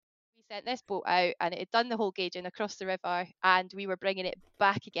sent this boat out, and it had done the whole gauging across the river, and we were bringing it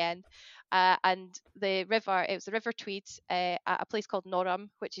back again. And it was the River Tweed at a place called Norham,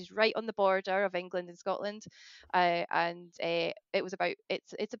 which is right on the border of England and Scotland. It's about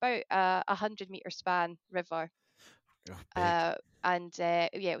a 100-meter span river. It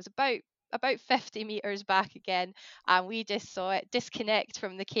was about 50 meters back again, and we just saw it disconnect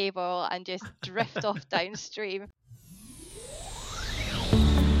from the cable and just drift off downstream.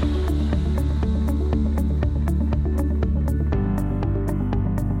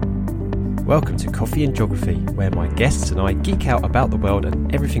 Welcome to Coffee and Geography, where my guests and I geek out about the world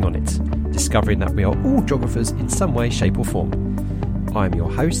and everything on it, discovering that we are all geographers in some way, shape or form. I am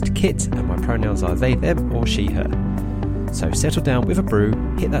your host, Kit, and my pronouns are they, them or she, her. So settle down with a brew,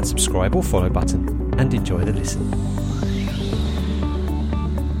 hit that subscribe or follow button, and enjoy the listen.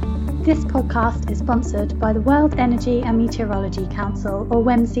 This podcast is sponsored by the World Energy and Meteorology Council, or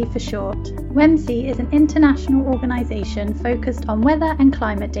WEMC for short. WEMC is an international organisation focused on weather and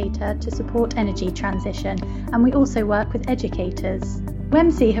climate data to support energy transition, and we also work with educators.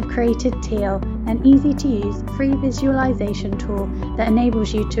 WEMC have created Teal, an easy-to-use free visualisation tool that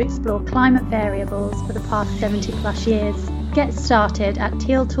enables you to explore climate variables for the past 70 plus years. Get started at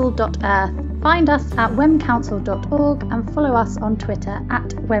tealtool.earth. Find us at wemcouncil.org and follow us on Twitter at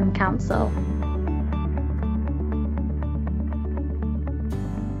wemcouncil.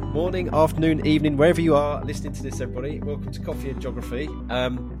 Morning, afternoon, evening, wherever you are listening to this, everybody. Welcome to Coffee and Geography.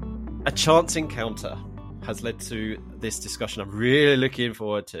 A chance encounter has led to this discussion I'm really looking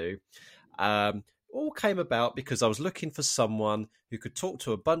forward to. All came about because I was looking for someone who could talk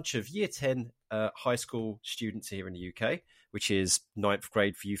to a bunch of Year 10 high school students here in the UK, which is 9th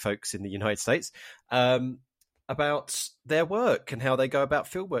grade for you folks in the United States, about their work and how they go about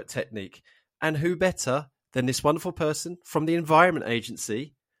fieldwork technique. And who better than this wonderful person from the Environment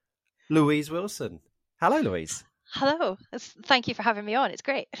Agency, Louise Wilson. Hello, Louise. Hello. Thank you for having me on. It's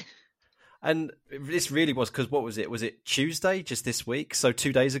great. And this really was because what was it? Was it Tuesday, just this week? So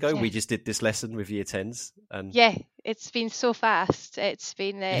 2 days ago, we just did this lesson with Year 10s. And yeah, it's been so fast. It's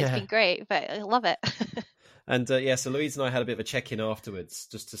been great, but I love it. And so Louise and I had a bit of a check-in afterwards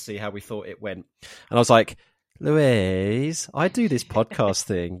just to see how we thought it went. And I was like, Louise, I do this podcast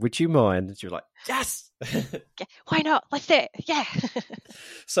thing. Would you mind? And she was like, yes! Why not? Let's do it. Yeah.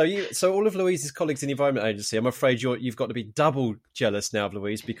 So all of Louise's colleagues in the Environment Agency, I'm afraid you've got to be double jealous now of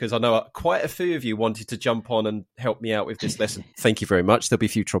Louise, because I know quite a few of you wanted to jump on and help me out with this lesson. Thank you very much. There'll be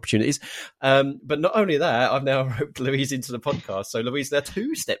future opportunities. But not only that, I've now roped Louise into the podcast. So Louise, they're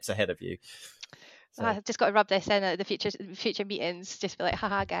 2 steps ahead of you. So. I've just got to rub this in at the future meetings, just be like,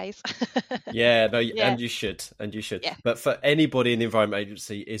 haha, guys. And you should. Yeah. But for anybody in the Environment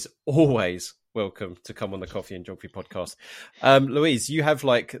Agency is always welcome to come on the Coffee and Geography podcast. Louise, you have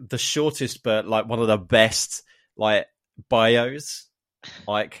like the shortest but like one of the best like bios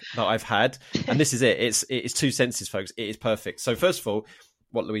like that I've had. And this is it. It's 2 sentences, folks. It is perfect. So first of all,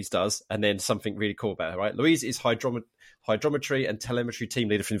 what Louise does, and then something really cool about her, right? Louise is hydrometry and telemetry team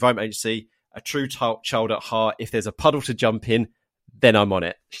leader for the Environment Agency. A true child at heart. If there's a puddle to jump in, then I'm on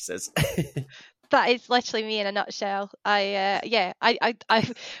it, she says. That is literally me in a nutshell. I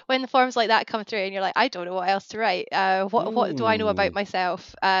when the forms like that come through and you're like, I don't know what else to write. What do I know about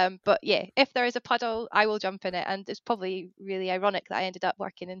myself? But yeah, if there is a puddle, I will jump in it. And it's probably really ironic that I ended up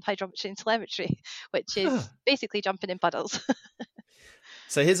working in hydrometry and telemetry, which is basically jumping in puddles.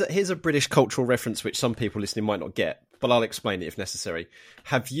 So here's a British cultural reference which some people listening might not get, but I'll explain it if necessary.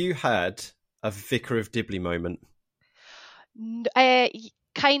 Have you had a Vicar of Dibley moment?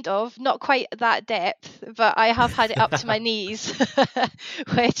 Kind of, not quite that depth, but I have had it up to my knees,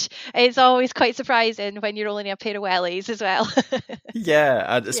 which is always quite surprising when you're only in a pair of wellies as well.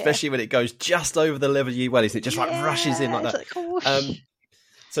 Yeah, and especially when it goes just over the level of your wellies, it just like rushes in like that. Like, oh.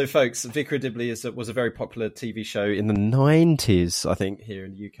 So, folks, Vicar of Dibley was a very popular TV show in the 90s, I think, here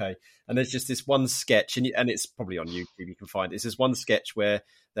in the UK. And there's just this one sketch, and it's probably on YouTube, you can find it. It's this one sketch where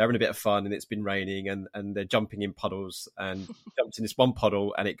they're having a bit of fun, and it's been raining, and they're jumping in puddles, and jumps in this one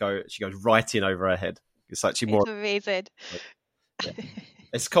puddle, and she goes right in over her head. It's actually more... It's amazing. Yeah.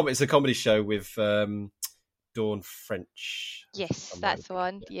 It's a comedy show with Dawn French. Yes, that's the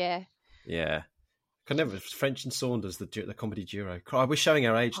one, yeah. Yeah. French and Saunders, the comedy duo. We're showing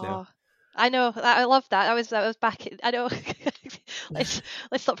our age now. I know. I love that. I was back. I know. let's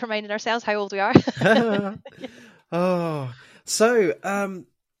stop reminding ourselves how old we are. So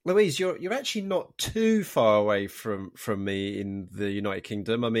Louise, you're actually not too far away from me in the United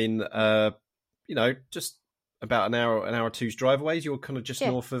Kingdom. I mean, just about an hour or two's drive away. You're kind of just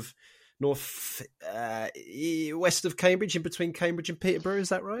north of west of Cambridge, in between Cambridge and Peterborough. Is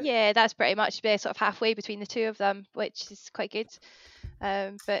that right? Yeah, that's pretty much sort of halfway between the two of them, which is quite good.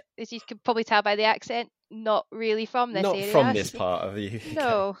 But as you can probably tell by the accent, not really from this area. Not from this part of the UK.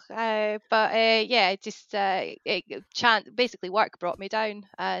 No, but yeah, just basically work brought me down,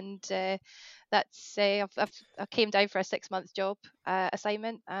 and that's I came down for a 6-month job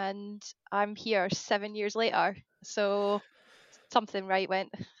assignment, and I'm here 7 years later. So something right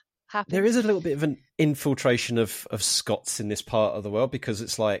happened. There is a little bit of an infiltration of Scots in this part of the world, because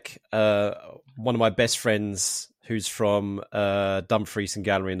it's like one of my best friends who's from Dumfries and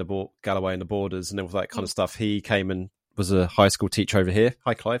Galloway and the Borders and all that kind of stuff. He came and was a high school teacher over here.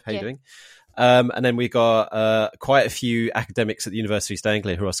 Hi, Clive. How you doing? And then we got quite a few academics at the University of East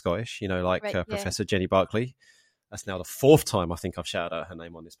Anglia who are Scottish, like Professor Jenny Barclay. That's now the 4th time I think I've shouted out her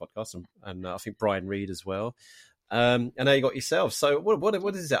name on this podcast, and I think Brian Reed as well. And now you got yourself. So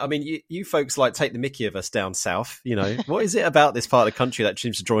what is it? I mean, you folks like take the mickey of us down south. What is it about this part of the country that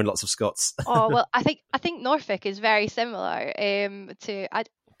seems to draw in lots of Scots? Oh well, I think Norfolk is very similar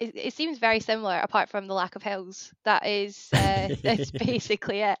it seems very similar, apart from the lack of hills. That is that's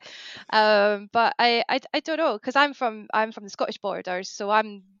basically it. But I don't know, because I'm from the Scottish borders, so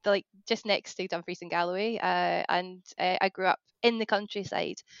I'm like just next to Dumfries and Galloway, and I grew up in the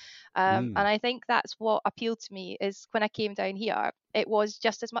countryside. And I think that's what appealed to me, is when I came down here, it was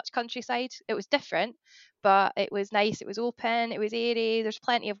just as much countryside. It was different, but it was nice. It was open. It was airy. There's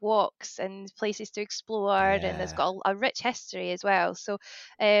plenty of walks and places to explore, and it's got a rich history as well. So,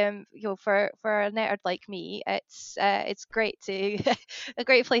 for a nerd like me, it's great to a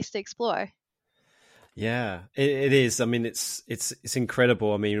great place to explore. Yeah, it is. I mean, it's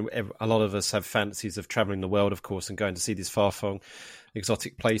incredible. I mean, a lot of us have fantasies of traveling the world, of course, and going to see these far-flung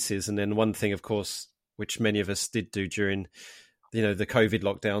exotic places. And then one thing, of course, which many of us did do during, the COVID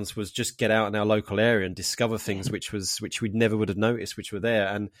lockdowns, was just get out in our local area and discover things which we never would have noticed, which were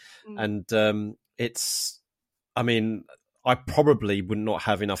there. And it's, I mean, I probably would not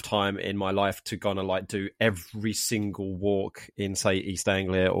have enough time in my life to go and do every single walk in, say, East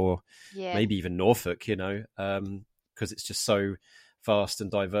Anglia or maybe even Norfolk, because it's just so vast and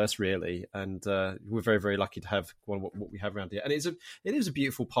diverse, really. And we're very, very lucky to have what we have around here. And it is a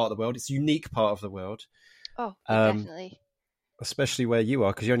beautiful part of the world. It's a unique part of the world. Oh, definitely. Especially where you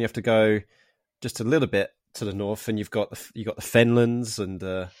are, because you only have to go just a little bit to the north, and you've got the Fenlands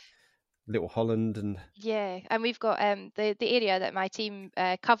and Little Holland, and we've got the area that my team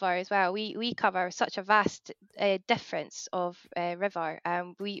cover as well. We cover such a vast difference of river.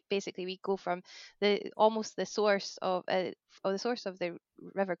 We go from the source of the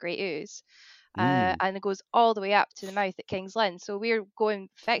River Great Ouse, and it goes all the way up to the mouth at King's Lynn. So we're going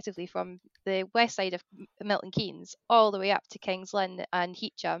effectively from the west side of Milton Keynes all the way up to King's Lynn and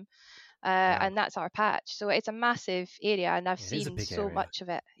Heacham. And that's our patch. So it's a massive area, and I've seen so much of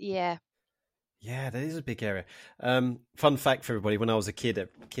it. Yeah. Yeah, that is a big area. Fun fact for everybody: when I was a kid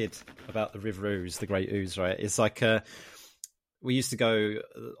about the River Ouse, the Great Ouse, right? It's like we used to go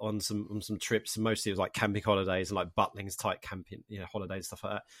on some trips, and mostly it was like camping holidays and like Butlins type camping, holidays, stuff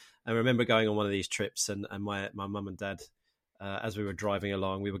like that. And I remember going on one of these trips, and my mum and dad, as we were driving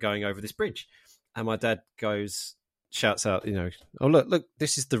along, we were going over this bridge, and my dad shouts out, oh look,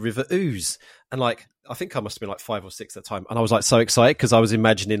 this is the River Ouse, and I think I must have been 5 or 6 at the time, and I was so excited because I was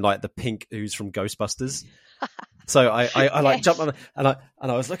imagining the pink ooze from Ghostbusters. So I jumped on and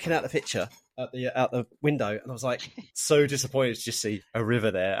I was looking at the picture out the window, and I was so disappointed to just see a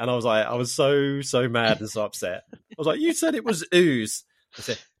river there, and I was so mad and so upset. I was like, you said it was ooze. I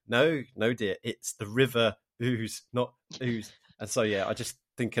said, no dear, it's the River Ouse, not ooze. And so I just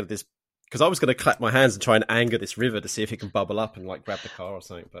think of this, because I was going to clap my hands and try and anger this river to see if it can bubble up and grab the car or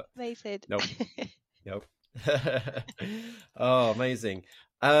something, but they said nope. Oh, amazing.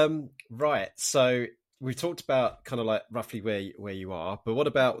 Right, so we talked about kind of roughly where you are, but what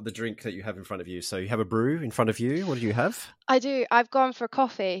about the drink that you have in front of you? So you have a brew in front of you. What do you have? I do. I've gone for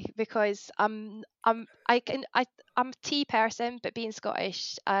coffee because I'm a tea person, but being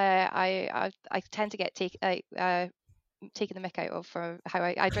Scottish, I tend to get taking the mick out of for how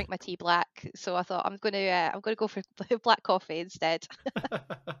I drink my tea black. So I thought I'm going to go for black coffee instead.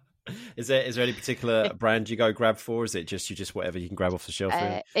 Is there any particular brand you go grab for? Is it just whatever you can grab off the shelf?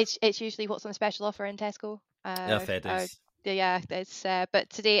 It's usually what's on special offer in Tesco. Fair dues. Yeah, it's but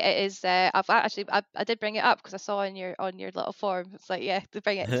today it is. I did bring it up because I saw on your little form. It's to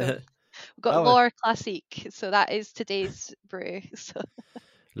bring it. So we've got L'Or Classique, so that is today's brew. So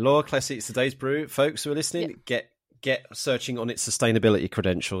L'Or Classique is today's brew, folks who are listening. Yep. Get searching on its sustainability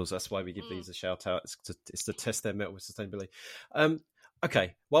credentials. That's why we give these a shout out. It's to test their metal with sustainability.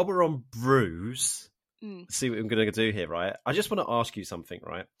 Okay, while we're on brews, Mm. see what I'm going to do here, right? I just want to ask you something,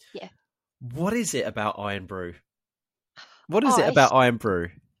 right? Yeah. What is it about Iron Brew? What is Oh, it about Iron Brew?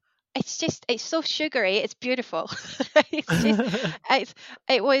 it's so sugary. It's beautiful. It's just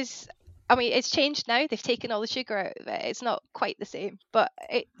it was. I mean, it's changed now. They've taken all the sugar out of it. It's not quite the same, but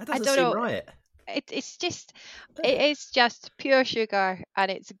That I doesn't don't seem know. right. It is just pure sugar, and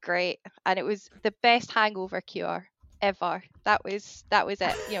it's great. And it was the best hangover cure ever. That was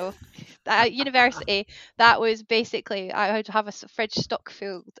it. You know, at university, that was basically I would have a fridge stock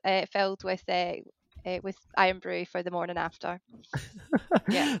filled with iron brew for the morning after.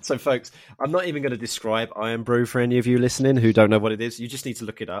 Yeah. So, folks, I'm not even going to describe Iron Brew for any of you listening who don't know what it is. You just need to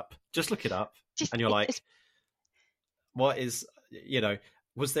look it up. Just look it up, Just and you're like, "What is?" You know,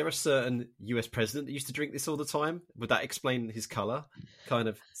 was there a certain US president that used to drink this all the time? Would that explain his color? Kind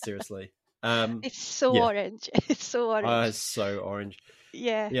of seriously. it's so Yeah, orange. It's so orange. it's so orange.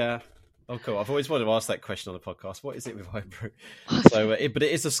 Yeah. Yeah. Oh, cool. I've always wanted to ask that question on the podcast. What is it with Iron Brew? So, but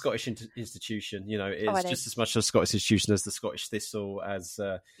it is a Scottish institution. You know, it's just as much a Scottish institution as the Scottish Thistle, as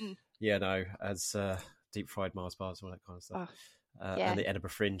as deep fried Mars bars, all that kind of stuff, and the Edinburgh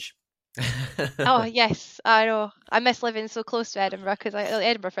Fringe. Oh yes, I know. I miss living so close to Edinburgh because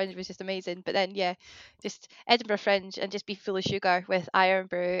Edinburgh Fringe was just amazing. But then, just Edinburgh Fringe and just be full of sugar with Iron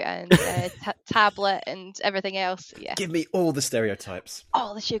Brew and tablet and everything else. Yeah. Give me all the stereotypes.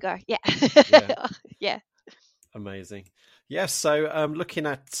 All the sugar. Yeah. Yeah. Amazing. Yeah. So, looking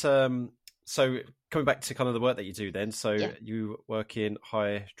at coming back to kind of the work that you do then. So you work in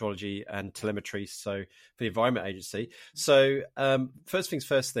hydrology and telemetry, so for the Environment Agency. So first things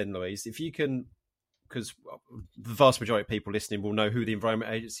first then, Louise, if you can, because the vast majority of people listening will know who the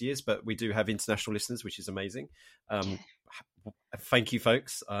Environment Agency is, but we do have international listeners, which is amazing. Thank you,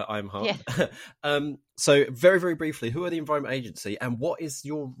 folks. I'm hard. Yeah. So very, very briefly, who are the Environment Agency and what is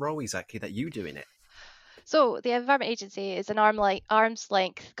your role exactly that you do in it? So the Environment Agency is an arm's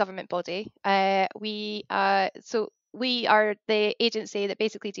length government body. We are the agency that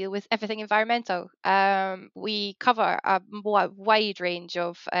basically deal with everything environmental. We cover a wide range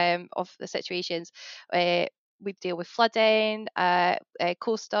of the situations. We deal with flooding,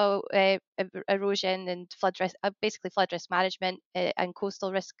 coastal erosion and flood risk, basically flood risk management and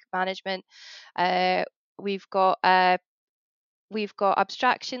coastal risk management. We've got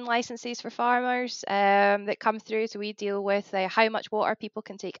abstraction licenses for farmers that come through. So we deal with how much water people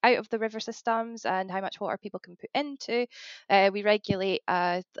can take out of the river systems and how much water people can put into. We regulate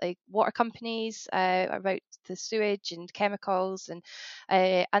like water companies about the sewage and chemicals,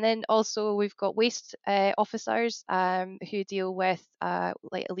 and then also we've got waste officers who deal with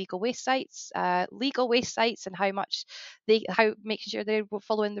like illegal waste sites, legal waste sites, and how making sure they're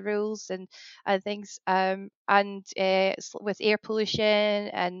following the rules and things. And with air pollution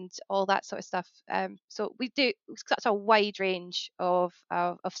and all that sort of stuff. So we do such a wide range of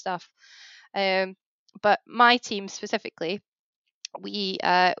stuff. But my team specifically, we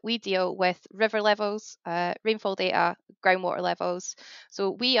deal with river levels, rainfall data, groundwater levels.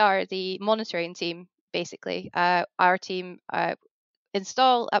 So we are the monitoring team, basically. Our team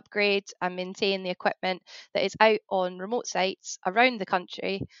install, upgrade, and maintain the equipment that is out on remote sites around the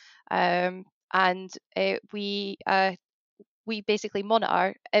country. And we basically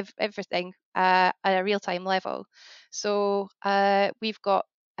monitor everything at a real-time level. So we've got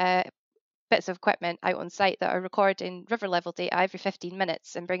bits of equipment out on site that are recording river level data every 15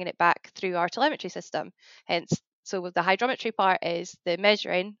 minutes and bringing it back through our telemetry system. Hence, so the hydrometry part is the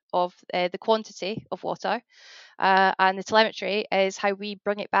measuring of the quantity of water, and the telemetry is how we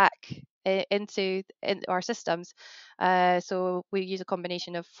bring it back into our systems. So we use a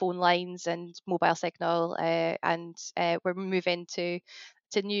combination of phone lines and mobile signal, and we're moving to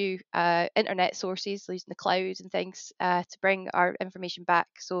new internet sources using the cloud and things to bring our information back,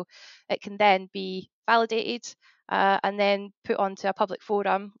 so it can then be validated and then put onto a public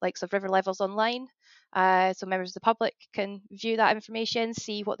forum like River Levels Online. So members of the public can view that information,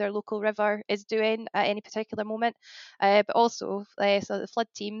 see what their local river is doing at any particular moment, but also so the flood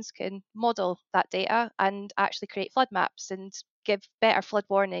teams can model that data and actually create flood maps and give better flood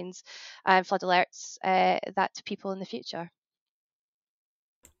warnings and flood alerts that to people in the future.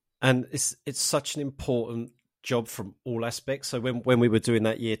 And it's such an important job from all aspects. So when we were doing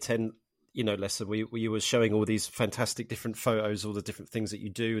that year 10 lesson, we were showing all these fantastic different photos, all the different things that you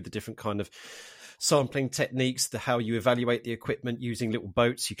do, the different kind of sampling techniques, how you evaluate the equipment using little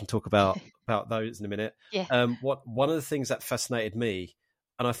boats. You can talk about those in a minute. Yeah. One of the things that fascinated me,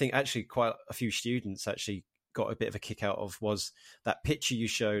 and I think actually quite a few students actually got a bit of a kick out of, was that picture you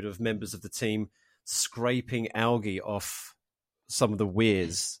showed of members of the team scraping algae off some of the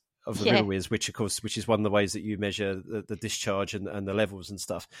weirs of the river weirs, which is one of the ways that you measure the discharge and the levels and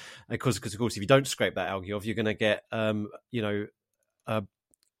stuff. Because of course, if you don't scrape that algae off, you're going to get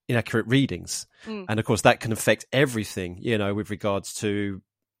inaccurate readings, and of course that can affect everything, with regards to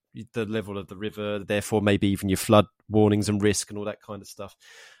the level of the river, therefore maybe even your flood warnings and risk and all that kind of stuff.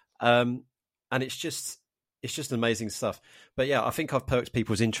 And it's just amazing stuff. But yeah, I think I've perked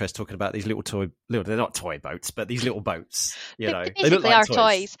people's interest talking about these they're not toy boats, but these little boats, They they look like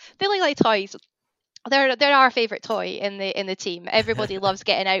toys. They look like toys. They're our favourite toy in the team. Everybody loves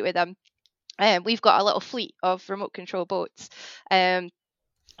getting out with them. We've got a little fleet of remote control boats.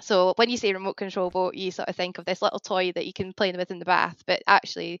 So when you say remote control boat, you sort of think of this little toy that you can play with in the bath. But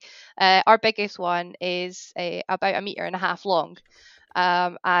actually, our biggest one is about 1.5 meters long,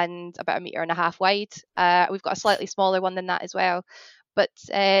 and about 1.5 meters wide. We've got a slightly smaller one than that as well. But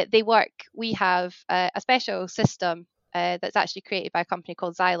they work. We have a special system that's actually created by a company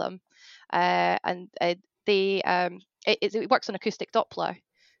called Xylem, and it works on acoustic Doppler.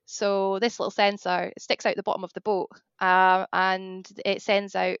 So this little sensor sticks out the bottom of the boat, and it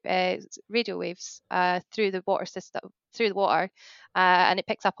sends out radio waves through the water, and it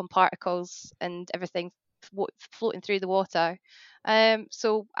picks up on particles and everything floating through the water.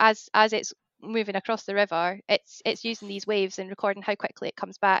 So as it's moving across the river, it's using these waves and recording how quickly it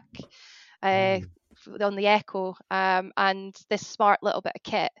comes back on the echo. And this smart little bit of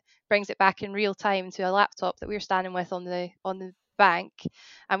kit brings it back in real time to a laptop that we're standing with on the bank,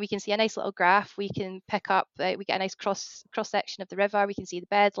 and we can see a nice little graph. We can pick up, we get a nice cross section of the river. We can see the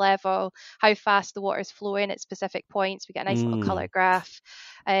bed level, how fast the water is flowing at specific points. We get a nice little colour graph,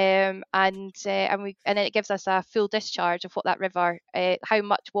 and then it gives us a full discharge of what that river, how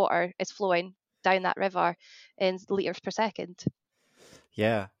much water is flowing down that river in litres per second.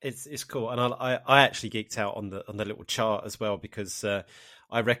 Yeah, it's cool, and I actually geeked out on the little chart as well, because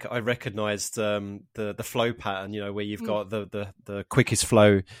I recognised the flow pattern. Where you've got the quickest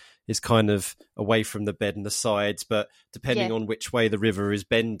flow is kind of away from the bed and the sides, but depending on which way the river is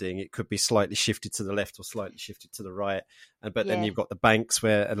bending, it could be slightly shifted to the left or slightly shifted to the right. But then you've got the banks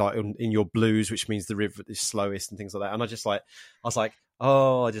where, like in your blues, which means the river is slowest and things like that. And I was like,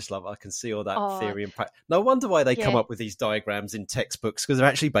 oh, I just love it. I can see all that theory and practice. No wonder why they come up with these diagrams in textbooks, because they're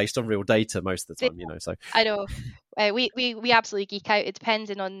actually based on real data most of the time, So I know. We absolutely geek out. It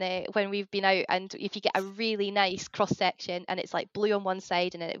depending on when we've been out, and if you get a really nice cross section and it's like blue on one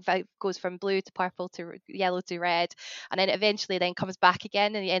side and it goes from blue to purple to yellow to red, and then eventually then comes back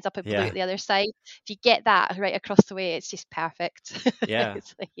again and it ends up in blue at the other side. If you get that right across the way, it's just perfect. Yeah,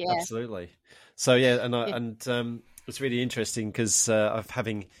 absolutely. So it's really interesting because I've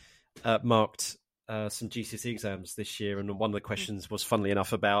having marked some GCSE exams this year, and one of the questions was, funnily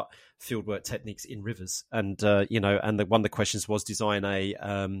enough, about fieldwork techniques in rivers, and one of the questions was design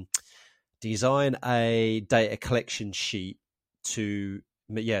a data collection sheet to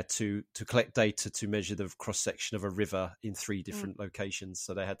collect data to measure the cross section of a river in 3 different locations.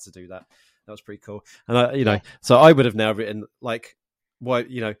 So they had to do that. That was pretty cool. And so I would have now written like, why,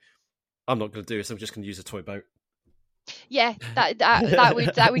 I'm not going to do this. I'm just going to use a toy boat. Yeah, that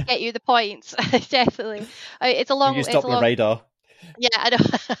would get you the points. Definitely. It's a long. You stop the radar. Yeah, I know.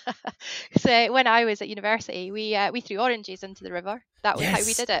 So when I was at university, we threw oranges into the river. That was how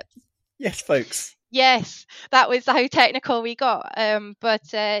we did it. Yes, folks. Yes, that was how technical we got. But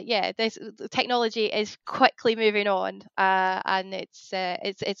this technology is quickly moving on, and it's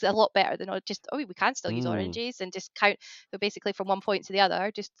a lot better than just we can still use oranges and just count. So basically, from one point to the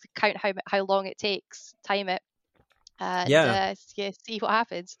other, just count how long it takes, time it. And see what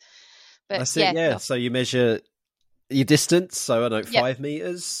happens. But that's it. Yeah. So you measure your distance. So I don't know, 5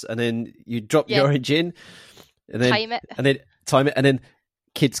 meters, and then you drop your orange in, and then time it, and then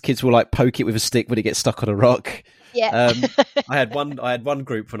kids will like poke it with a stick when it gets stuck on a rock. Yeah. I had one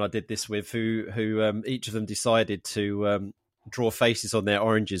group when I did this with who each of them decided to draw faces on their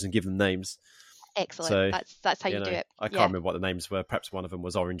oranges and give them names. Excellent. So, that's how you do it. I can't remember what the names were. Perhaps one of them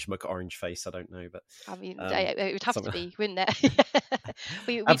was Orange Face. I don't know, but I mean, it would have to be, wouldn't it?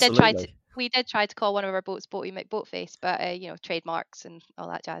 we did try to call one of our boats Boaty McBoatface, but trademarks and all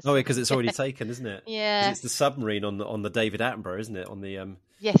that jazz. Oh, because it's already taken, isn't it? Yeah. It's the submarine on the David Attenborough, isn't it? On the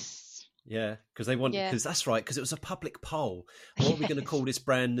yes. Yeah, because they want because that's right. Because it was a public poll. What are we going to call this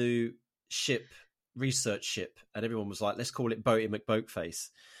brand new research ship? And everyone was like, let's call it Boaty McBoatface.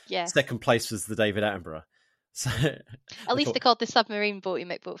 Yeah. Second place was the David Attenborough. So at least they called the submarine Boaty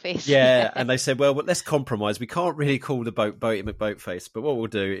McBoatface. Yeah, and they said, well, let's compromise. We can't really call the boat Boaty McBoatface, but what we'll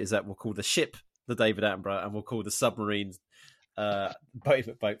do is that we'll call the ship the David Attenborough, and we'll call the submarine Boaty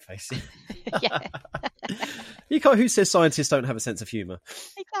McBoatface. Yeah. You can't. Who says scientists don't have a sense of humour?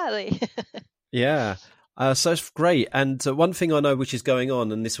 Exactly. Yeah. So it's great. And one thing I know which is going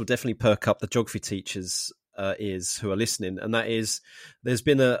on, and this will definitely perk up the geography teachers' ears who are listening, and that is there's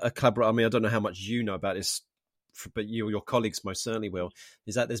been a collaboration. I mean, I don't know how much you know about this, but your colleagues most certainly will,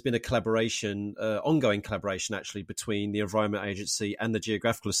 is that there's been a collaboration, ongoing collaboration actually, between the Environment Agency and the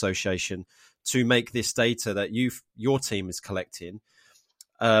Geographical Association to make this data that your team is collecting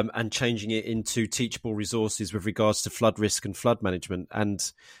and changing it into teachable resources with regards to flood risk and flood management.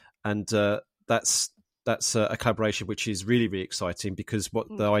 And that's a collaboration which is really, really exciting, because what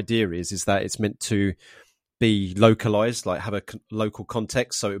the idea is that it's meant to be localized, like have a local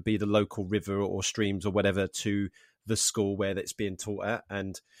context. So it would be the local river or streams or whatever to the school where that's being taught at,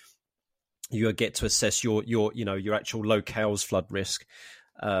 and you get to assess your actual locale's flood risk,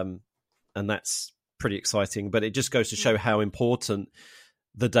 and that's pretty exciting. But it just goes to show how important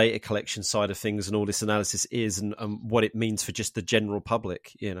the data collection side of things and all this analysis is, and what it means for just the general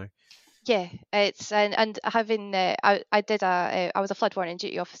public, Yeah, it's and having I was a flood warning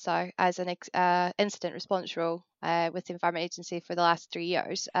duty officer as an incident response role with the Environment Agency for the last 3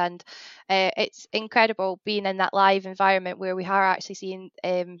 years, and it's incredible being in that live environment where we are actually seeing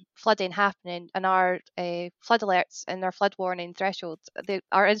flooding happening, and our flood alerts and our flood warning thresholds,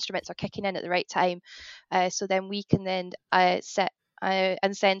 our instruments are kicking in at the right time, so then we can then set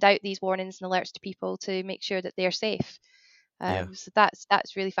and send out these warnings and alerts to people to make sure that they're safe. So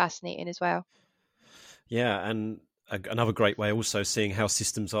that's really fascinating as well. Yeah, and another great way also seeing how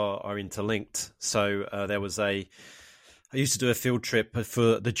systems are interlinked. So I used to do a field trip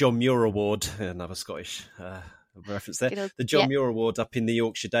for the John Muir Award, another Scottish reference there, the John Muir Award up in the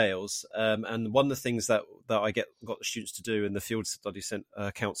Yorkshire Dales. And one of the things that I got the students to do, and the Field Study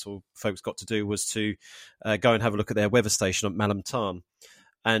Council folks got to do, was to go and have a look at their weather station at Malham Tarn.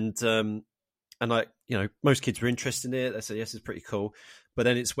 And most kids were interested in it. They said, yes, it's pretty cool. But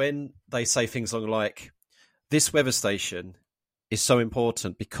then it's when they say things like, this weather station is so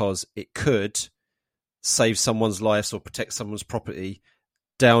important because it could save someone's life or protect someone's property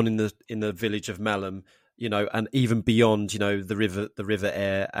down in the village of Malham, and even beyond, the river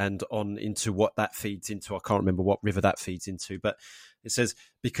Aire, and on into what that feeds into. I can't remember what river that feeds into, but it says,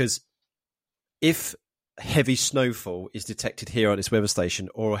 because if heavy snowfall is detected here on this weather station,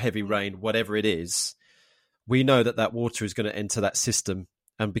 or heavy rain, whatever it is, we know that water is going to enter that system.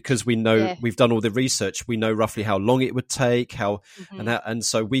 And because we know we've done all the research, we know roughly how long it would take, and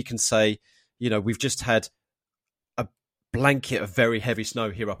so we can say, we've just had a blanket of very heavy snow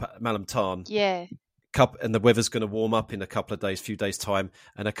here up at Malham Tarn. Yeah. And the weather's going to warm up in a few days time,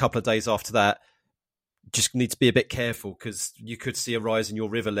 and a couple of days after that, just need to be a bit careful, because you could see a rise in your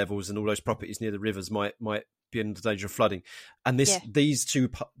river levels, and all those properties near the rivers might be in danger of flooding. And these two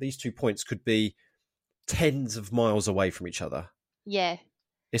points could be tens of miles away from each other. Yeah,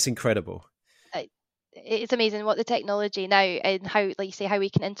 it's incredible. It's amazing what the technology now, and how, like you say, how we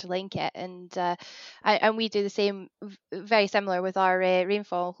can interlink it, and we do the same, very similar with our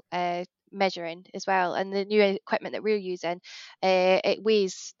rainfall measuring as well. And the new equipment that we're using, it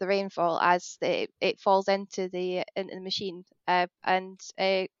weighs the rainfall as it falls into the machine, and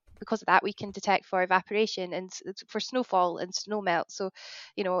because of that, we can detect for evaporation and for snowfall and snow melt. So,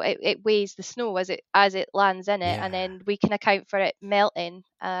 it weighs the snow as it lands in it, and then we can account for it melting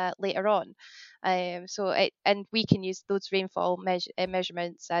later on. And we can use those rainfall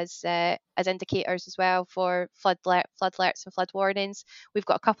measurements as indicators as well for flood alerts and flood warnings. We've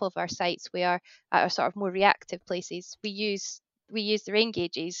got a couple of our sites where are sort of more reactive places. We use the rain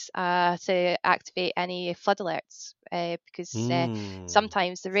gauges to activate any flood alerts, because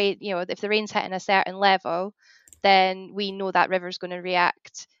sometimes the rain, if the rain's hitting a certain level, then we know that river's going to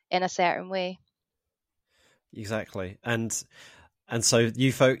react in a certain way. Exactly. And so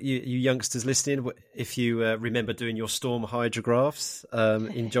you youngsters listening, if you remember doing your storm hydrographs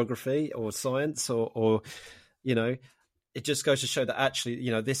in geography or science, or it just goes to show that actually,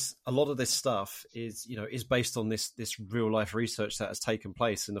 a lot of this stuff is based on this real life research that has taken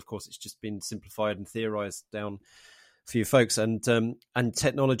place, and of course it's just been simplified and theorized down for you folks. And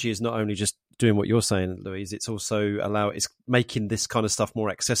technology is not only just doing what you're saying, Louise, it's also it's making this kind of stuff more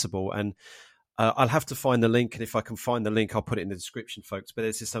accessible. And I'll have to find the link, and if I can find the link, I'll put it in the description, folks. But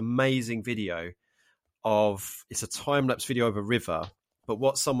there's this amazing video it's a time-lapse video of a river, but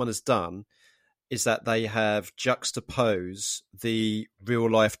what someone has done is that they have juxtaposed the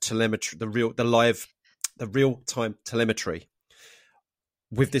real-life telemetry, the real-time telemetry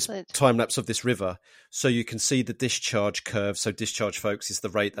with this time-lapse of this river. So you can see the discharge curve. So discharge, folks, is the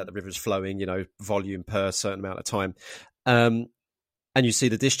rate that the river is flowing, volume per certain amount of time. And you see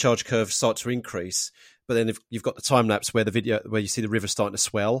the discharge curve start to increase. but then if you've got the time lapse where you see the river starting to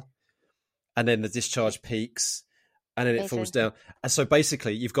swell, and then the discharge peaks, and then it falls down. And so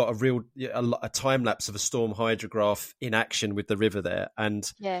basically, you've got a time lapse of a storm hydrograph in action with the river there.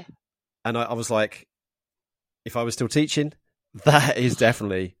 And I was like, if I was still teaching, that is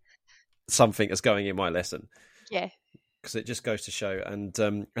definitely something that's going in my lesson. Yeah. Because it just goes to show.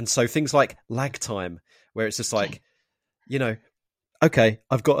 And so things like lag time, where it's just like, okay,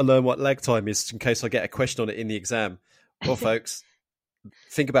 I've got to learn what lag time is in case I get a question on it in the exam. Well, folks,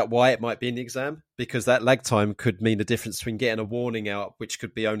 think about why it might be in the exam, because that lag time could mean the difference between getting a warning out, which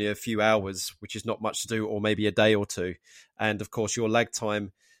could be only a few hours, which is not much to do, or maybe a day or two. And of course, your lag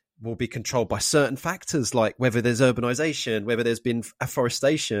time will be controlled by certain factors, like whether there's urbanization, whether there's been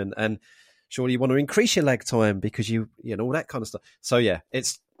afforestation, and surely you want to increase your lag time because all that kind of stuff. So yeah,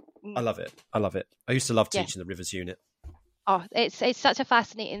 I love it. I used to love teaching the rivers unit. Oh, it's such a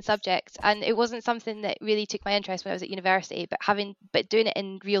fascinating subject, and it wasn't something that really took my interest when I was at university. But doing it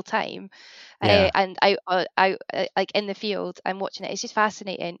in real time, and I like in the field and watching it, it's just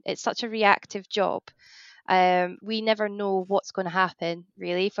fascinating. It's such a reactive job. We never know what's going to happen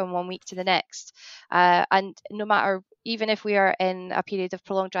really from one week to the next, and no matter, even if we are in a period of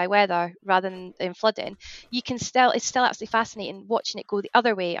prolonged dry weather rather than in flooding, it's still absolutely fascinating watching it go the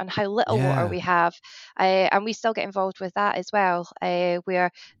other way and how little water we have, and we still get involved with that as well.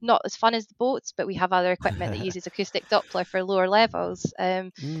 We're not as fun as the boats, but we have other equipment that uses acoustic Doppler for lower levels,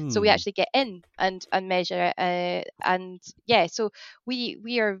 so we actually get in and measure it, so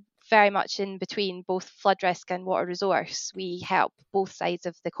we are very much in between both flood risk and water resource. We help both sides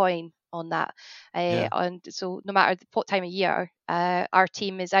of the coin on that. And so no matter what time of year, our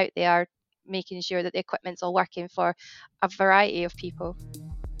team is out there making sure that the equipment's all working for a variety of people.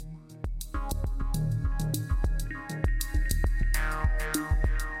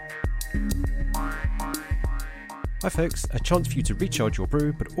 Hi folks, a chance for you to recharge your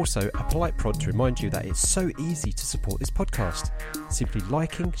brew, but also a polite prod to remind you that it's so easy to support this podcast. Simply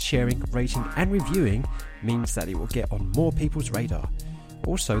liking, sharing, rating and reviewing means that it will get on more people's radar.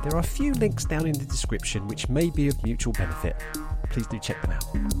 Also, there are a few links down in the description which may be of mutual benefit. Please do check them out.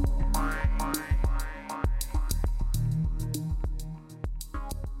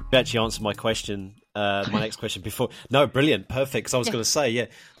 You actually answered my question, my next question before. No, brilliant, perfect. Because I was going to say,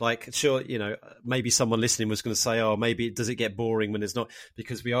 sure, maybe someone listening was going to say, oh, maybe does it get boring when there's not?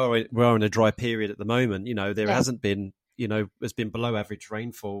 Because we are in a dry period at the moment. There hasn't been, there's been below average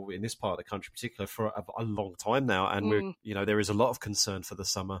rainfall in this part of the country, in particular, for a long time now, and we're, there is a lot of concern for the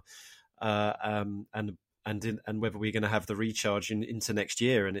summer, and whether we're going to have the recharge into next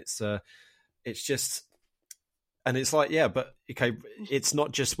year, and it's just. And it's like, but okay, it's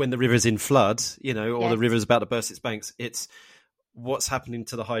not just when the river's in flood, or the river's about to burst its banks. It's what's happening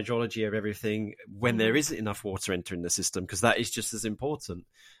to the hydrology of everything when there isn't enough water entering the system, because that is just as important.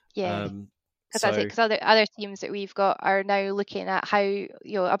 Yeah. Because other teams that we've got are now looking at how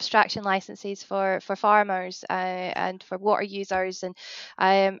abstraction licenses for farmers and for water users,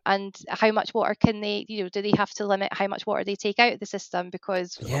 and how much water can they do they have to limit how much water they take out of the system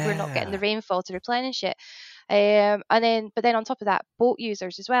because we're not getting the rainfall to replenish it. But then on top of that, boat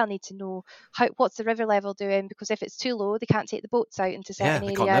users as well need to know what's the river level doing, because if it's too low, they can't take the boats out into certain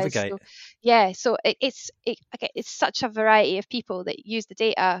areas. Can't navigate. So it's such a variety of people that use the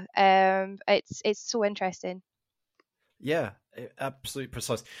data. It's so interesting. Yeah, absolutely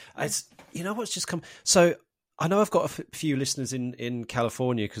precise. It's what's just come. So I know I've got a few listeners in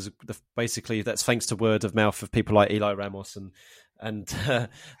California, because basically that's thanks to word of mouth of people like Eli Ramos and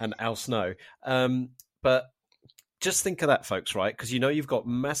Al Snow. But just think of that, folks, right? Because you've got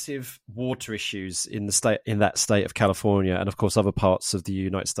massive water issues in that state of California, and of course other parts of the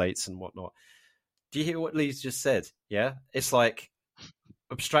United States and whatnot. Do you hear what Louise just said? Yeah, it's like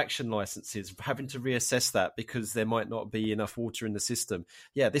abstraction licenses, having to reassess that because there might not be enough water in the system.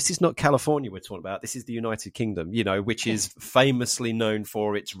 Yeah, this is not California we're talking about. This is the United Kingdom, which is famously known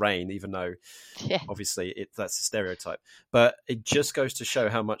for its rain, even though obviously that's a stereotype. But it just goes to show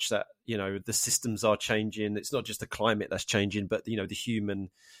how much that, the systems are changing. It's not just the climate that's changing, but, the human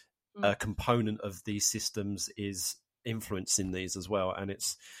component of these systems is influencing these as well. And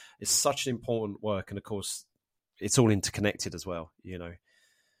it's such an important work. And of course, it's all interconnected as well,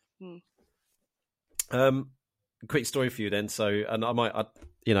 Quick story for you then. So, and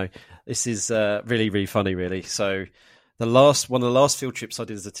this is really, really funny, really. So one of the last field trips I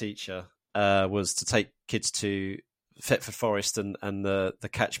did as a teacher was to take kids to Thetford Forest and the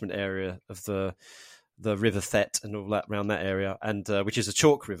catchment area of the River Thet and all that around that area, and which is a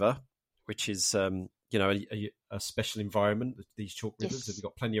chalk river, which is a special environment. These chalk rivers, we've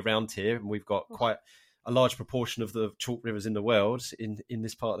got plenty around here, and we've got quite a large proportion of the chalk rivers in the world in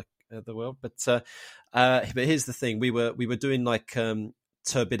this part of the world. But here's the thing: we were doing like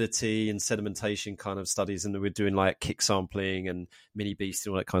turbidity and sedimentation kind of studies, and we were doing like kick sampling and mini beast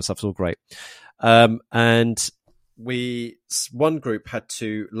and all that kind of stuff. It's all great. And one group had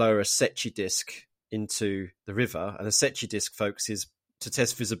to lower a Secchi disc into the river, and a Secchi disc, folks, is to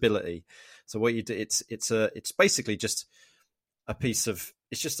test visibility. So what you do, it's basically just a piece of,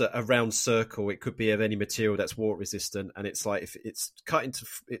 it's just a round circle. It could be of any material that's water resistant, and it's like, if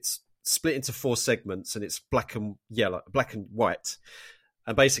it's split into 4 segments, and it's black and white,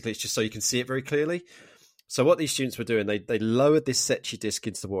 and basically it's just so you can see it very clearly. So what these students were doing, they lowered this Secchi disc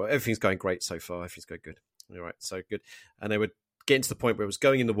into the water. Everything's going great so far. Everything's going good. All right, so good. And they were getting to the point where it was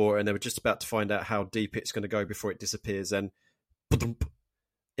going in the water, and they were just about to find out how deep it's going to go before it disappears. And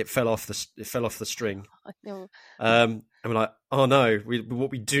it fell off the string. And we're like, oh no!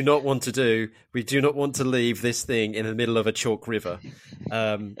 What we do not want to do, we do not want to leave this thing in the middle of a chalk river,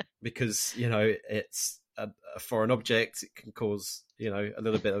 because it's a foreign object. It can cause a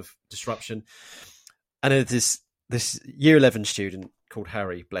little bit of disruption. And this year 11 student called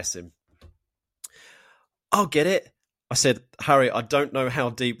Harry, bless him. I'll get it. I said, Harry, I don't know how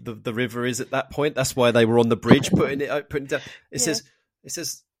deep the river is at that point. That's why they were on the bridge putting it down. It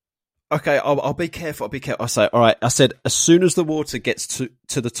says, okay, I'll be careful. I'll be careful. I say, all right. I said, as soon as the water gets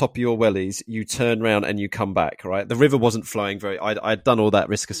to the top of your wellies, you turn around and you come back. Right. The river wasn't flowing I'd done all that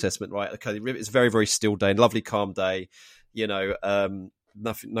risk assessment. Right. Okay. The river, it's a very, very still day, lovely, calm day.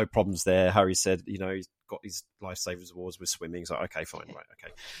 Nothing, no problems there. Harry said, he's got his lifesavers awards with swimming. He's like, okay, fine. Right.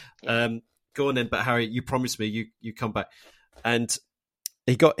 Okay. Yeah. Go on then, but Harry, you promised me you come back. And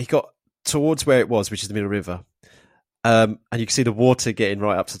he got towards where it was, which is the middle river. And you can see the water getting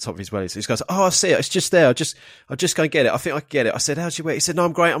right up to the top of his welly. So he goes, oh, I see it. It's just there. I'll just go and get it. I think I can get it. I said, how's your weight? He said, no,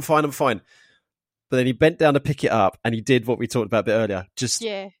 I'm great. I'm fine. But then he bent down to pick it up, and he did what we talked about a bit earlier.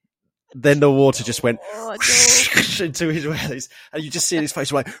 Then the water just went into his wellies, and you just see his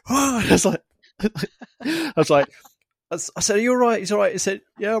face like, oh, I was like, I said, are you all right? He's all right. He said,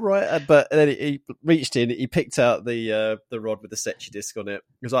 yeah, I'm right. But then he reached in, he picked out the rod with the Secchi disc on it.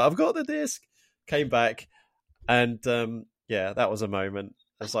 He was like, I've got the disc. Came back, and that was a moment.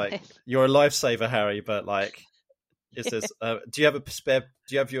 I was like, you're a lifesaver, Harry, but like, it says, do you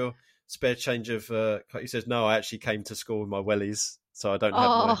have your spare change of? He says, no, I actually came to school with my wellies, so I don't have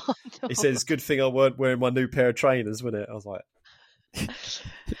my. No. He says, good thing I weren't wearing my new pair of trainers, wasn't it? I was like.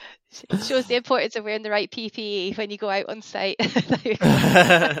 It shows the importance of wearing the right PPE when you go out on site.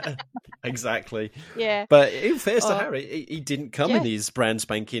 Exactly. Yeah. But in fairness to Harry, he didn't come in these brand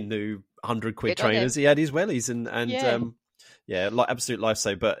spanking new £100 trainers. He had his wellies and like absolute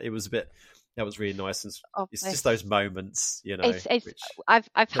lifesaver. But it was that was really nice, and it's just those moments,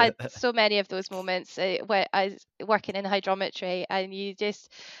 I've had so many of those moments where I was working in hydrometry, and you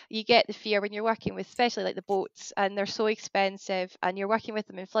get the fear when you're working with, especially like the boats, and they're so expensive, and you're working with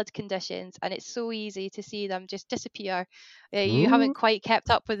them in flood conditions, and it's so easy to see them just disappear. You haven't quite kept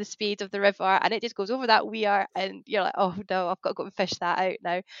up with the speed of the river, and it just goes over that weir, and you're like, oh no, I've got to go and fish that out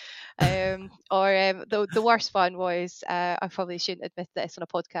now. The worst one was, I probably shouldn't admit this on a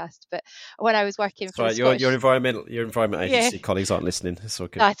podcast, but when I was working for your environment agency colleagues aren't listening. It's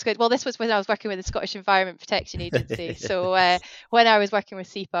okay. That's good. Well, this was when I was working with the Scottish Environment Protection Agency. So when I was working with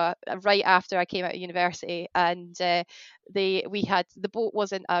SEPA, right after I came out of university, and the boat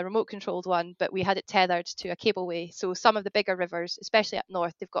wasn't a remote controlled one, but we had it tethered to a cableway. So some of the bigger rivers, especially up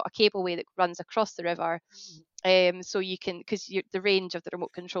north, they've got a cableway that runs across the river. So you can, because the range of the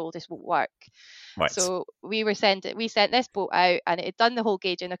remote control just won't work. Right. So we sent this boat out, and it had done the whole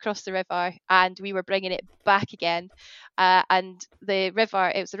gauging across the river, and we were bringing it back again. And it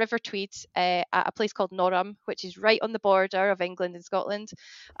was the River Tweed at a place called Norham, which is right on the border of England and Scotland.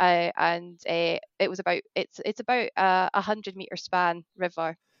 And it was it's about a 100-meter span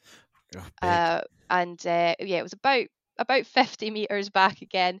river. It was about 50 meters back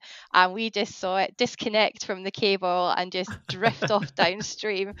again, and we just saw it disconnect from the cable and just drift off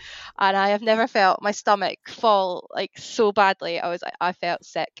downstream. And I have never felt my stomach fall like so badly. I felt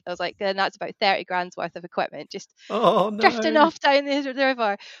sick. I was like, then that's about 30 grand's worth of equipment just drifting off down the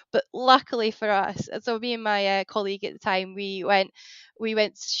river. But luckily for us, so me and my colleague at the time, we went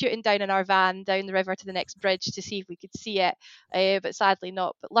shooting down in our van down the river to the next bridge to see if we could see it, but sadly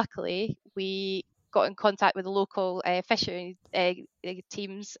not. But luckily we got in contact with the local fishing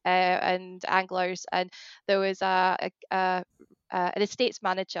teams and anglers, and there was an estates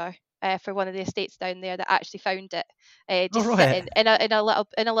manager for one of the estates down there that actually found it, All just right. sitting in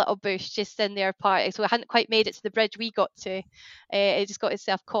a little bush just in their park. So it hadn't quite made it to the bridge we got to. It just got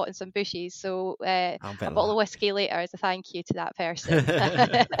itself caught in some bushes. So a bottle of whiskey later as a thank you to that person.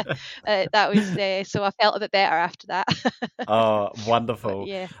 That was so I felt a bit better after that. Oh, wonderful.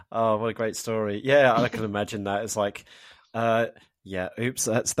 Yeah. Oh, what a great story. Yeah, I can imagine that. It's like, yeah, oops,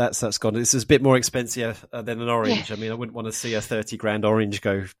 that's gone. This is a bit more expensive than an orange. Yeah. I mean, I wouldn't want to see a 30 grand orange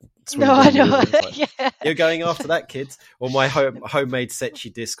go. No, I know. Like, Yeah. you're going after that, kids. Or my homemade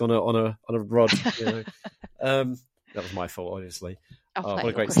Setchi disc on a rod. You know? That was my fault, obviously. Oh, what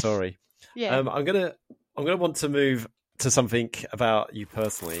a great story. Yeah. I'm gonna want to move to something about you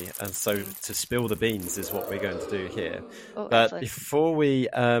personally, and so to spill the beans is what we're going to do here. Oh, but excellent. before we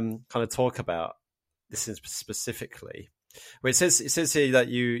kind of talk about this specifically, well, it says here that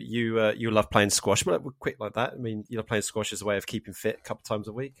you love playing squash, but quick like that. I mean, you love playing squash as a way of keeping fit a couple of times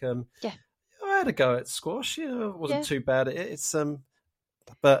a week. Yeah, I had a go at squash. It wasn't too bad at it. It's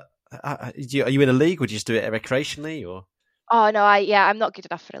but are you in a league? Would you just do it recreationally or? Oh no, I'm not good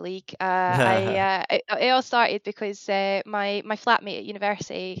enough for a league. It all started because my flatmate at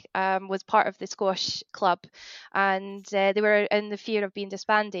university was part of the squash club, and they were in the fear of being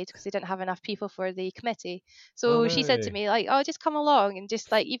disbanded because they didn't have enough people for the committee. So she said to me like, "Oh, just come along and just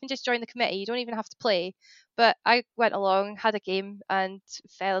even just join the committee. You don't even have to play." But I went along, had a game, and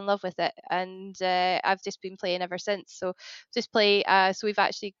fell in love with it, and I've just been playing ever since. So just play. So we've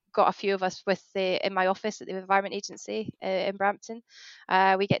actually got a few of us in my office at the Environment Agency in Brampton.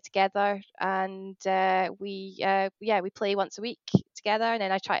 We get together and we play once a week together, and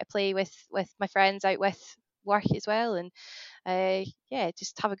then I try to play with my friends out with work as well, and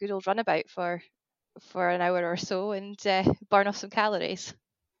just have a good old runabout for an hour or so and burn off some calories.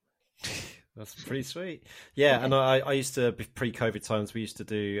 That's pretty sweet. Yeah, and I used to, pre-COVID times, we used to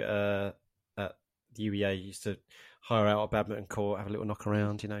do at the UEA, used to hire out a badminton court, have a little knock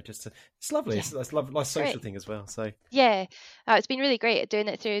around, it's lovely. Yeah. It's lovely, nice social thing as well. So yeah, it's been really great doing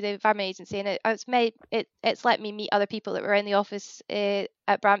it through the Environment Agency, and it's let me meet other people that were in the office at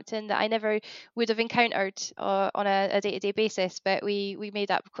Brampton that I never would have encountered on a day-to-day basis, but we made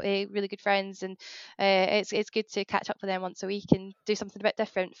up really good friends, and it's good to catch up with them once a week and do something a bit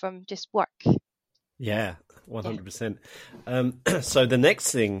different from just work. Yeah, 100%. So the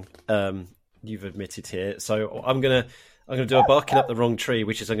next thing you've admitted here. So I'm gonna do a barking up the wrong tree,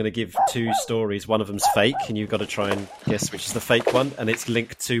 which is I'm gonna give two stories. One of them's fake, and you've got to try and guess which is the fake one, and it's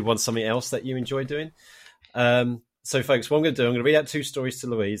linked to something else that you enjoy doing. So folks, what I'm gonna do, I'm gonna read out two stories to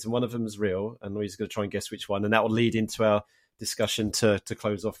Louise, and one of them is real, and Louise is gonna try and guess which one, and that will lead into our discussion to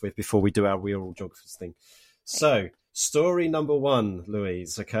close off with before we do our real geographers thing. So story number one,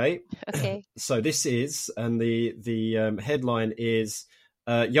 Louise. Okay. So this is, and the headline is.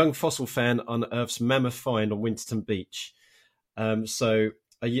 Young fossil fan unearths mammoth find on Winterton Beach. So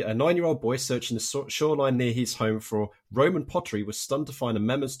a 9-year-old boy searching the shoreline near his home for Roman pottery was stunned to find a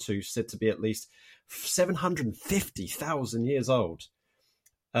mammoth's tooth said to be at least 750,000 years old.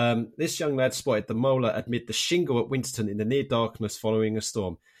 This young lad spotted the molar amid the shingle at Winterton in the near darkness following a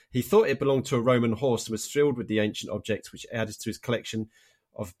storm. He thought it belonged to a Roman horse and was thrilled with the ancient object, which added to his collection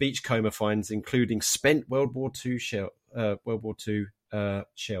of beachcomber finds, including spent World War II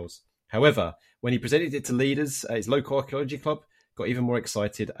shells. However, when he presented it to leaders at his local archaeology club, got even more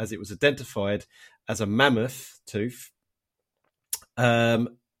excited as it was identified as a mammoth tooth. And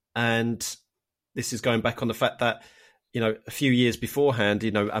this is going back on the fact that, a few years beforehand,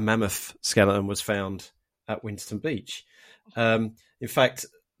 a mammoth skeleton was found at Winterton Beach. In fact,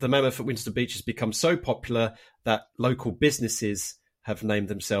 the mammoth at Winterton Beach has become so popular that local businesses have named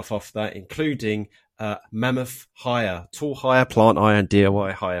themselves after that, including Mammoth Hire, Tool Hire, Plant Hire, and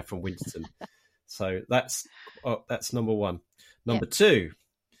DIY Hire from Winterton. So that's number one. Number two.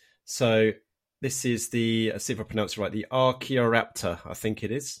 So this is see if I pronounce it right, the Archaeoraptor, I think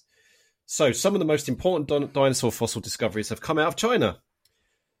it is. So some of the most important dinosaur fossil discoveries have come out of China.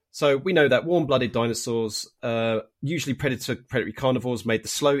 So we know that warm-blooded dinosaurs, usually predatory carnivores, made the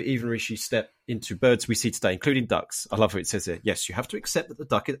slow evolutionary step into birds we see today, including ducks. I love what it says here. Yes, you have to accept that the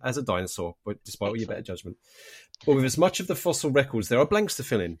duck is as a dinosaur, but despite all your better judgment. But with as much of the fossil records, there are blanks to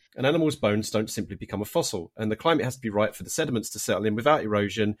fill in. An animal's bones don't simply become a fossil, and the climate has to be right for the sediments to settle in without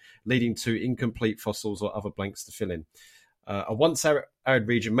erosion, leading to incomplete fossils or other blanks to fill in. A once arid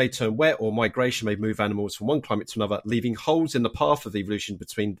region may turn wet, or migration may move animals from one climate to another, leaving holes in the path of evolution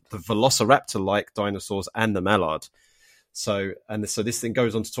between the velociraptor-like dinosaurs and the mallard. So this thing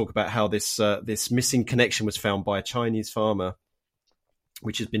goes on to talk about how this missing connection was found by a Chinese farmer,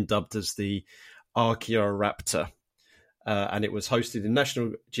 which has been dubbed as the Archaeoraptor. and it was hosted in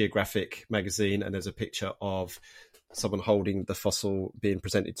National Geographic magazine, and there's a picture of someone holding the fossil being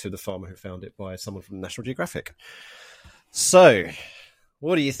presented to the farmer who found it by someone from National Geographic. So,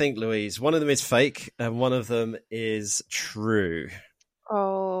 what do you think, Louise? One of them is fake and one of them is true.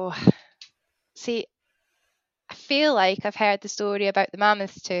 Oh, see, I feel like I've heard the story about the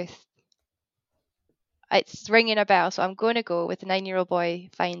mammoth tooth. It's ringing a bell, so I'm going to go with the 9-year-old boy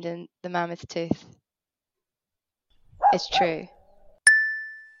finding the mammoth tooth. It's true.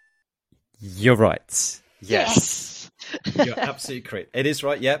 You're right. Yes. You're absolutely correct. It is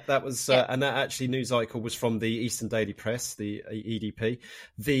right. Yep, that was, and that actually news article was from the Eastern Daily Press, the EDP.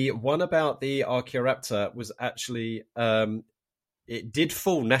 The one about the Archaeoraptor was actually, it did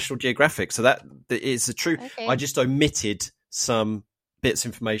fall National Geographic, so that is the truth. Okay. I just omitted some bits of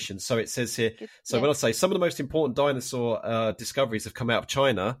information. So it says here. So when I say some of the most important dinosaur discoveries have come out of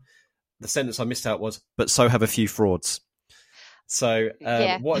China, the sentence I missed out was, but so have a few frauds. So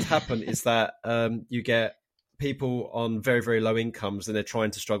what has happened is that you get people on very, very low incomes and they're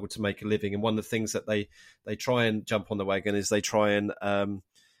trying to struggle to make a living. And one of the things that they try and jump on the wagon is they try and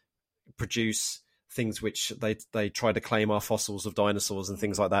produce things which they try to claim are fossils of dinosaurs and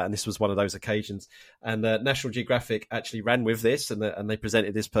things like that. And this was one of those occasions. And National Geographic actually ran with this and they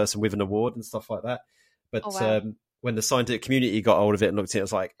presented this person with an award and stuff like that. But when the scientific community got hold of it and looked at it, it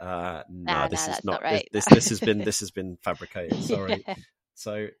was like, this is not right. This has been fabricated. Sorry. Yeah.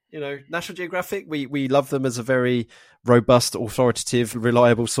 So, National Geographic, we love them as a very robust, authoritative,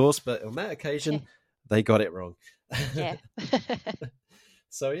 reliable source, but on that occasion, they got it wrong. Yeah.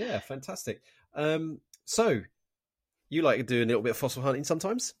 So, yeah, fantastic. So, you like doing a little bit of fossil hunting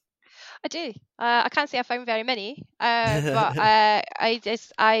sometimes? I do. I can't say I found very many, but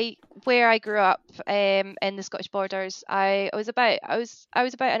where I grew up in the Scottish borders, I was about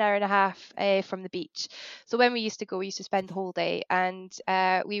an hour and a half from the beach. So when we used to spend the whole day, and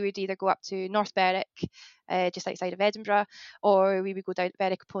we would either go up to North Berwick, just outside of Edinburgh, or we would go down to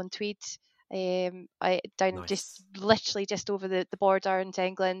Berwick upon Tweed. Nice. just over the border into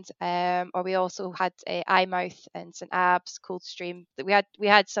England, or we also had Eyemouth and St Abbs, Coldstream. We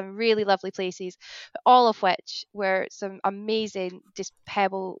had some really lovely places, all of which were some amazing just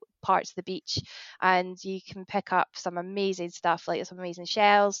pebble parts of the beach, and you can pick up some amazing stuff, like some amazing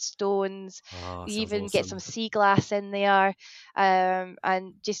shells, stones. You even get some sea glass in there,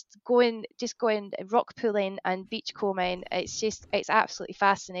 and just going rock pooling and beach combing. It's absolutely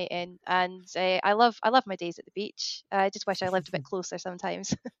fascinating, and I love my days at the beach. I just wish I lived a bit closer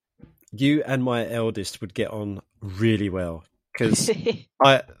sometimes. You and my eldest would get on really well, because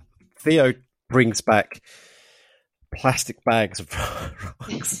Theo brings back plastic bags of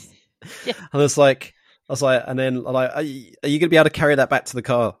rocks. Yeah. And I was like, and then like, are you going to be able to carry that back to the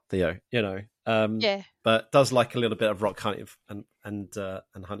car, Theo? But does like a little bit of rock hunting and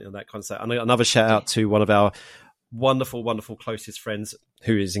hunting on that kind of stuff. And another shout out to one of our wonderful, wonderful closest friends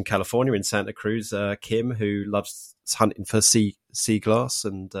who is in California, in Santa Cruz, Kim, who loves hunting for sea glass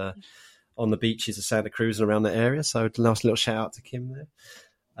and on the beaches of Santa Cruz and around the area. So a nice little shout out to Kim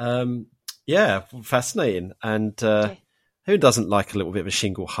there. Fascinating. And who doesn't like a little bit of a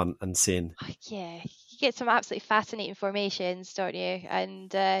shingle hunt and seeing? Yeah, you get some absolutely fascinating formations, don't you?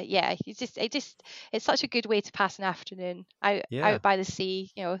 And it's such a good way to pass an afternoon out by the sea.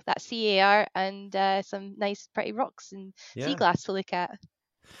 That sea air and some nice, pretty rocks and sea glass to look at.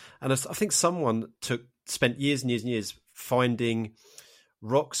 And I think someone spent years and years and years finding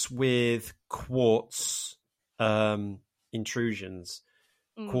rocks with quartz intrusions,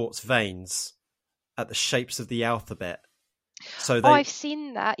 quartz veins at the shapes of the alphabet. So I've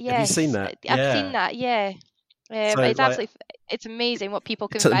seen that. Yes. Have you seen that? I've seen that. Yeah. It's amazing what people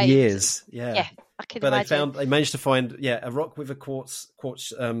can find. Years. Yeah. I can imagine. They managed to find a rock with a quartz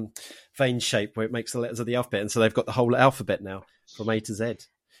vein shape where it makes the letters of the alphabet, and so they've got the whole alphabet now from A to Z,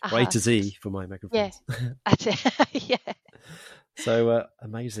 or A to Z for my American friends. Yeah. So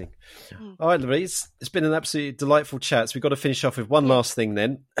amazing. All right, Louise, it's been an absolutely delightful chat. So we've got to finish off with one last thing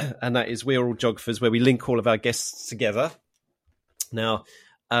then, and that is We're All Geographers, where we link all of our guests together. Now,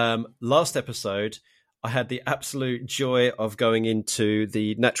 last episode, I had the absolute joy of going into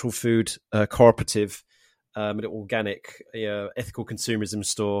the Natural Food Cooperative, an organic, ethical consumerism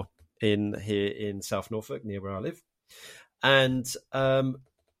store here in South Norfolk, near where I live. And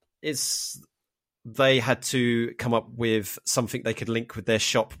they had to come up with something they could link with their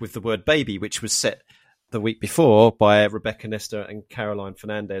shop with the word baby, which was set the week before by Rebecca Nestor and Caroline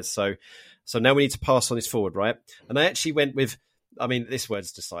Fernandez. So now we need to pass on this forward, right? And I actually went with, this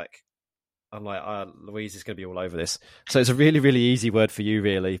word's just like, I'm like, Louise is going to be all over this. So it's a really, really easy word for you,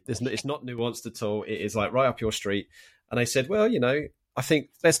 really. It's not nuanced at all. It is like right up your street. and they said, well, I think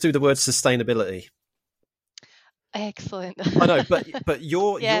let's do the word sustainability. Excellent. I know, but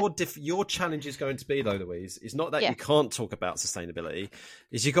your Yeah. your challenge is going to be, though, Louise, is not that Yeah. you can't talk about sustainability,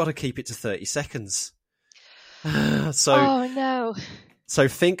 is you got to keep it to 30 seconds. Oh no. So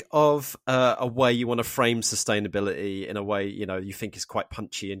think of a way you want to frame sustainability in a way, you think is quite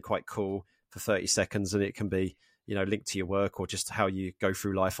punchy and quite cool for 30 seconds, and it can be, linked to your work or just how you go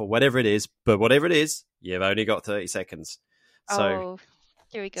through life or whatever it is. But whatever it is, you've only got 30 seconds. So,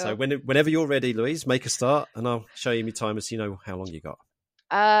 here we go. So whenever you're ready, Louise, make a start, and I'll show you my timers so you know how long you got.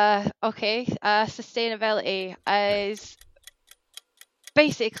 Okay. Sustainability is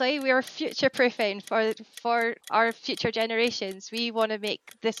basically we are future proofing for our future generations. We want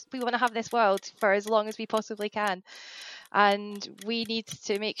to have this world for as long as we possibly can, and we need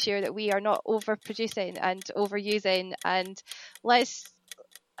to make sure that we are not overproducing and overusing, and let's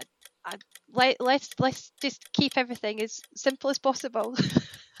just keep everything as simple as possible.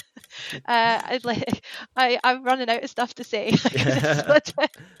 I'm running out of stuff to say.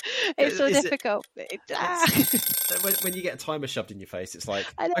 It's so difficult. When you get a timer shoved in your face, it's like,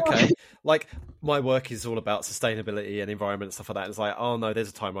 I know. okay, like my work is all about sustainability and environment and stuff like that. It's like, oh no, there's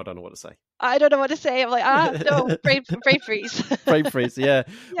a timer. I don't know what to say. I don't know what to say. I'm like, no, brain freeze. Brain freeze, yeah.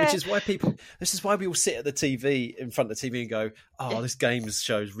 Which is why this is why we all sit at the TV, in front of the TV and go, oh, this games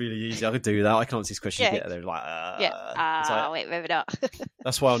show is really easy. I could do that. I can answer these questions. Yeah. They're like, wait, maybe not.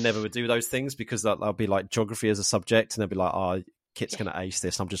 That's why I'll never do those things, because they'll be like geography as a subject, and they'll be like, oh, Kit's going to ace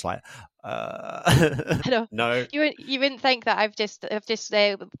this. I'm just like, I know. No. You wouldn't think that I've just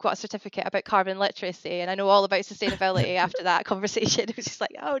got a certificate about carbon literacy and I know all about sustainability after that conversation. It was just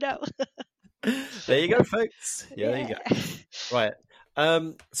like, oh no. There you go, folks. There you go. Right.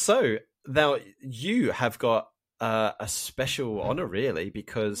 So now you have got a special honor, really,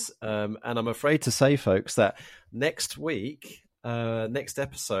 because, and I'm afraid to say, folks, that next week, next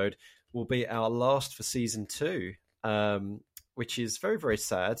episode will be our last for season 2. Which is very, very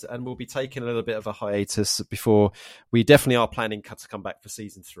sad, and we'll be taking a little bit of a hiatus before we definitely are planning to come back for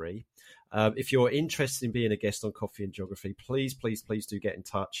season 3. If you're interested in being a guest on Coffee and Geography, please do get in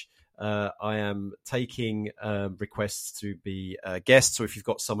touch. I am taking requests to be guests, so if you've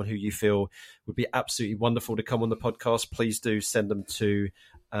got someone who you feel would be absolutely wonderful to come on the podcast, please do send them to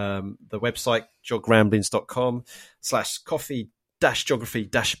the website jogramblings.com/coffee geography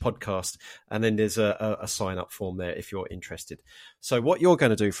podcast, and then there's a sign up form there if you're interested. So what you're going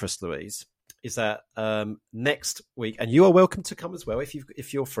to do for us, Louise, is that next week, and you are welcome to come as well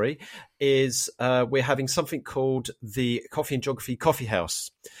if you're free, is we're having something called the Coffee and Geography Coffee House,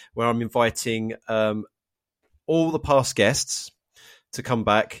 where I'm inviting all the past guests to come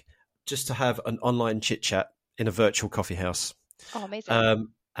back just to have an online chit chat in a virtual coffee house. Oh, amazing.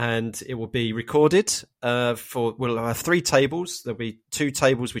 And it will be recorded we'll have 3 tables. There'll be 2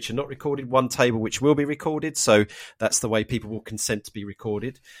 tables which are not recorded, 1 table which will be recorded. So that's the way people will consent to be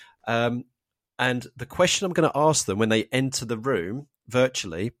recorded. And the question I'm going to ask them when they enter the room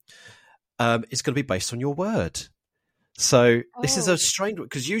virtually is going to be based on your word. So this is a strange,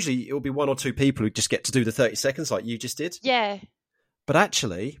 because usually it will be 1 or 2 people who just get to do the 30 seconds like you just did. Yeah. But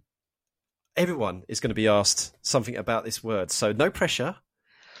actually, everyone is going to be asked something about this word. So no pressure.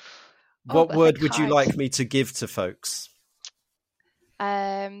 What word would you like me to give to folks?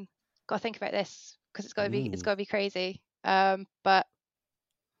 Got to think about this, because it's got to be crazy. But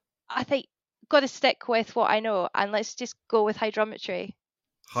I think got to stick with what I know, and let's just go with hydrometry.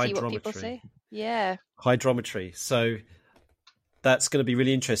 See what people say. Yeah. Hydrometry. So that's going to be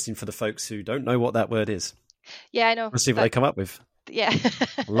really interesting for the folks who don't know what that word is. Yeah, I know. Let's see what they come up with. Yeah.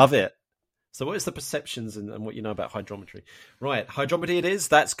 Love it. So what is the perceptions and what you know about hydrometry? Right, hydrometry it is.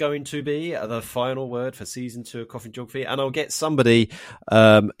 That's going to be the final word for season 2 of Coffee and Geography. And I'll get somebody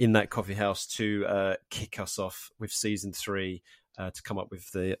in that coffee house to kick us off with season 3, to come up with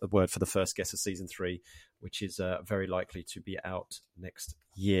the word for the first guest of season 3, which is very likely to be out next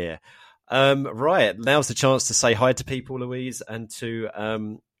year. Right, now's the chance to say hi to people, Louise, and to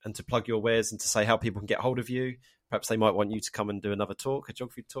plug your wares and to say how people can get hold of you. Perhaps they might want you to come and do another talk, a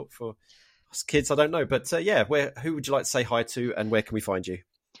geography talk for us kids. I don't know, but who would you like to say hi to, and where can we find you?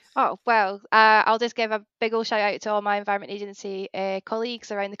 Oh, well, I'll just give a big old shout out to all my Environment Agency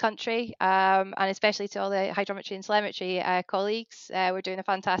colleagues around the country, and especially to all the hydrometry and telemetry colleagues. We're doing a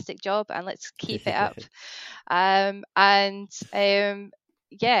fantastic job, and let's keep it up.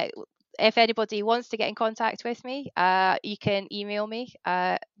 If anybody wants to get in contact with me, you can email me,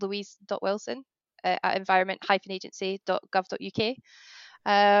 louise.wilson at environment-agency.gov.uk.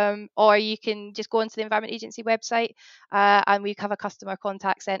 or you can just go onto the Environment Agency website, and we have a customer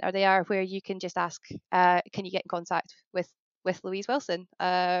contact centre there where you can just ask, can you get in contact with Louise Wilson.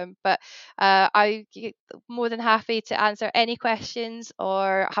 But I'm more than happy to answer any questions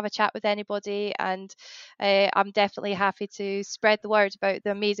or have a chat with anybody, and I'm definitely happy to spread the word about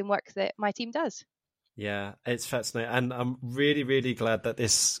the amazing work that my team does. Yeah, it's fascinating, and I'm really, really glad that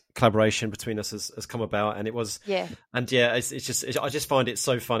this collaboration between us has come about. And it was, it's just, I just find it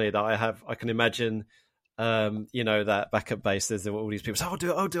so funny that I can imagine, that back at base, there's all these people say,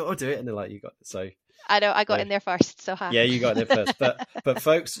 I'll do it, and they're like, you got it. So I know I got in there first, so happy. Yeah, you got in there first. But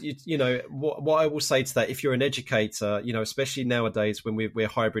folks, what I will say to that, if you're an educator, especially nowadays when we're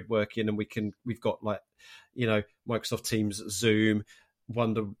hybrid working and we've got Microsoft Teams, Zoom,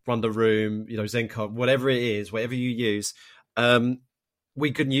 Wonder Room, Zencastr, whatever it is, whatever you use,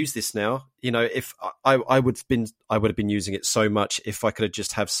 we can use this now. If I would have been using it so much if I could have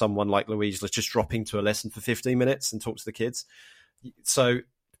just have someone like Louise just drop into a lesson for 15 minutes and talk to the kids. So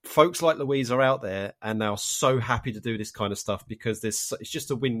folks like Louise are out there and now so happy to do this kind of stuff because it's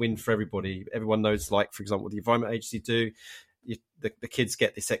just a win-win for everybody. Everyone knows, like, for example, what the Environment Agency do. The kids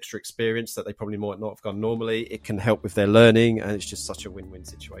get this extra experience that they probably might not have gone normally. It can help with their learning, and it's just such a win-win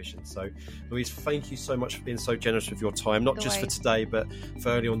situation. So, Louise, thank you so much for being so generous with your time, not just for today, but for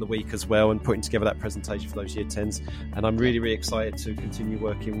early on the week as well, and putting together that presentation for those Year 10s. And I'm really, really excited to continue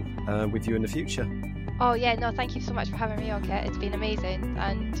working with you in the future. Oh, yeah, no, thank you so much for having me on, Kit. It's been amazing.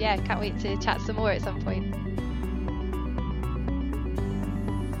 And, yeah, can't wait to chat some more at some point.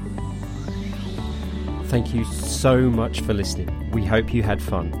 Thank you so much for listening. We hope you had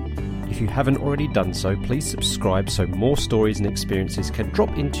fun. If you haven't already done so, please subscribe so more stories and experiences can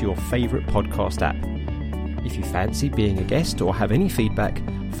drop into your favourite podcast app. If you fancy being a guest or have any feedback,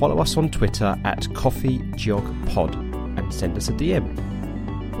 follow us on Twitter at CoffeeJogPod and send us a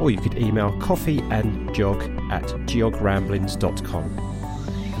DM. Or you could email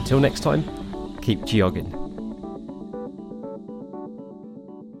coffeeandjog@geogramblings.com. Until next time, keep geogging.